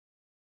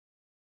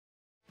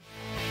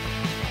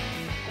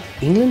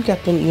England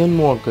captain Eoin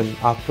Morgan,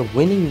 after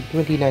winning the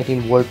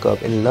 2019 World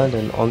Cup in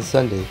London on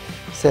Sunday,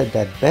 said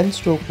that Ben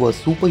Stokes was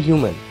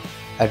superhuman.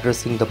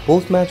 Addressing the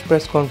post-match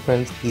press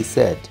conference, he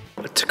said,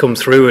 "To come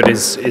through it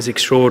is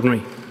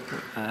extraordinary.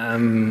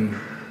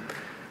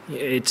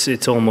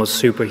 It's almost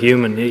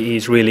superhuman.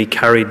 He's really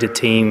carried the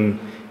team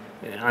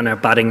and our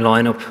batting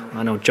lineup.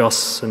 I know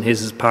Joss and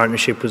his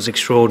partnership was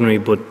extraordinary,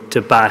 but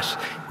to bat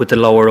with the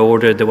lower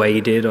order the way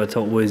he did, I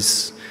thought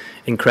was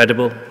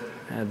incredible.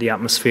 The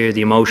atmosphere, the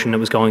emotion that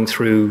was going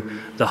through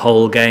the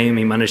whole game,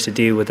 he managed to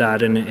deal with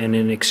that in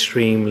an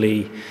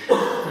extremely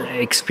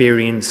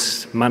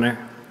experienced manner.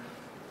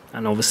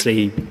 And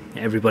obviously,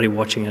 everybody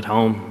watching at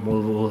home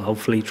will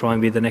hopefully try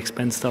and be the next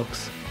Ben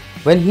Stokes."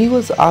 When he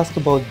was asked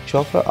about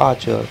Jofra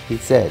Archer, he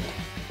said,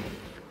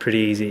 "Pretty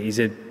easy. He's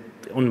an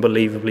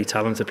unbelievably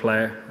talented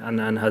player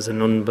and has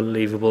an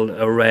unbelievable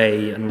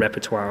array and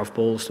repertoire of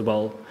balls to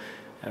bowl.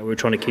 We were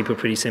trying to keep it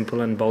pretty simple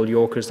and bowl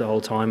Yorkers the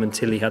whole time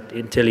until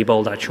he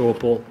bowled that short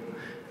ball.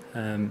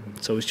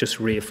 So it was just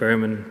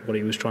reaffirming what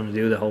he was trying to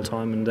do the whole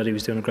time and that he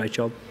was doing a great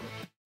job."